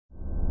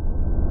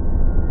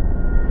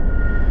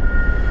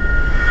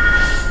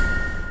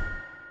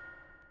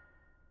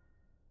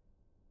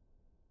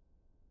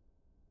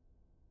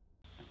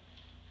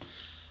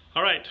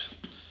right,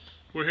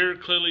 we're here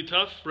at Clearly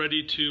Tough,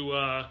 ready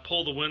to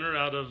pull the winner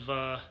out of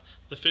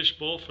the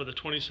fishbowl for the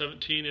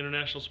 2017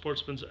 International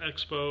Sportsmen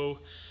Expo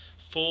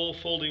full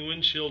folding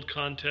windshield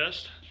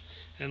contest.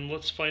 And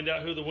let's find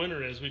out who the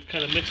winner is. We've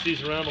kind of mixed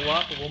these around a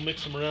lot, but we'll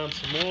mix them around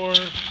some more.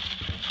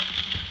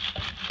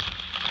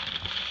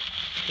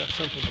 Got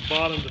some from the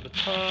bottom to the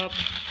top.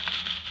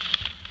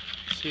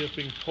 Let's see if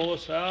we can pull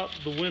us out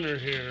the winner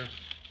here.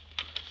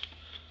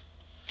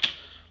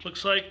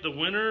 Looks like the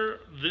winner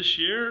this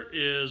year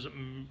is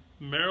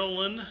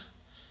Marilyn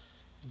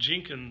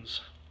Jenkins.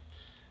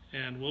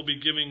 And we'll be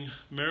giving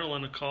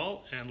Marilyn a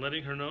call and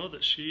letting her know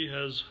that she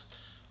has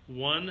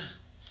won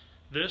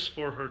this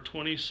for her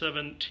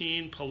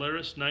 2017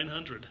 Polaris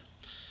 900.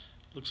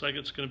 Looks like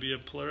it's going to be a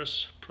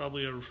Polaris,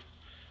 probably a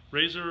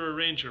Razor or a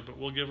Ranger, but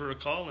we'll give her a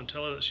call and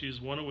tell her that she's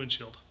won a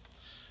windshield.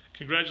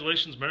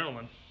 Congratulations,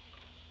 Marilyn.